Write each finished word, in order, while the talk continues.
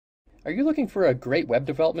Are you looking for a great web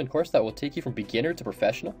development course that will take you from beginner to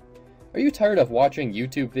professional? Are you tired of watching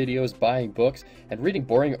YouTube videos, buying books, and reading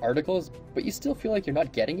boring articles, but you still feel like you're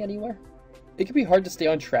not getting anywhere? It can be hard to stay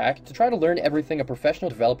on track to try to learn everything a professional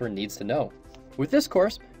developer needs to know. With this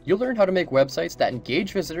course, you'll learn how to make websites that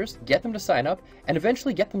engage visitors, get them to sign up, and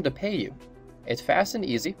eventually get them to pay you. It's fast and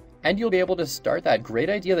easy, and you'll be able to start that great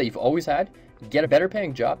idea that you've always had, get a better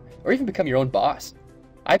paying job, or even become your own boss.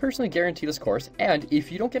 I personally guarantee this course, and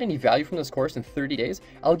if you don't get any value from this course in 30 days,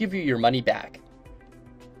 I'll give you your money back.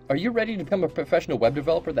 Are you ready to become a professional web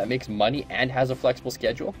developer that makes money and has a flexible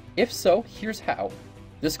schedule? If so, here's how.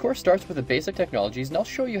 This course starts with the basic technologies, and I'll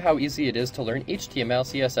show you how easy it is to learn HTML,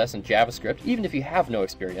 CSS, and JavaScript, even if you have no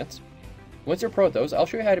experience. Once you're pro at those, I'll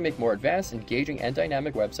show you how to make more advanced, engaging, and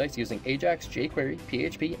dynamic websites using Ajax, jQuery,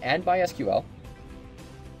 PHP, and MySQL.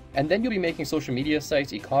 And then you'll be making social media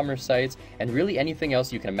sites, e-commerce sites, and really anything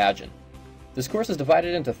else you can imagine. This course is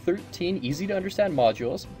divided into 13 easy to understand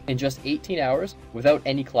modules in just 18 hours without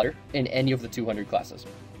any clutter in any of the 200 classes.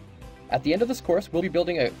 At the end of this course, we'll be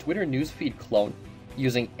building a Twitter newsfeed clone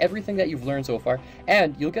using everything that you've learned so far,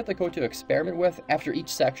 and you'll get the code to experiment with after each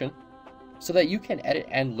section so that you can edit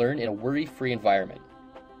and learn in a worry-free environment.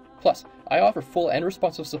 Plus, I offer full and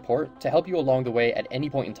responsive support to help you along the way at any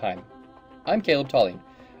point in time. I'm Caleb Tallien,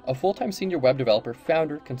 a full-time senior web developer,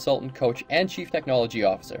 founder, consultant, coach, and chief technology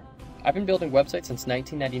officer. I've been building websites since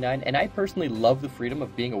 1999, and I personally love the freedom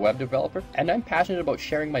of being a web developer, and I'm passionate about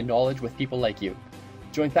sharing my knowledge with people like you.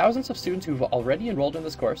 Join thousands of students who've already enrolled in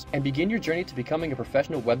this course and begin your journey to becoming a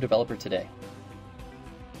professional web developer today.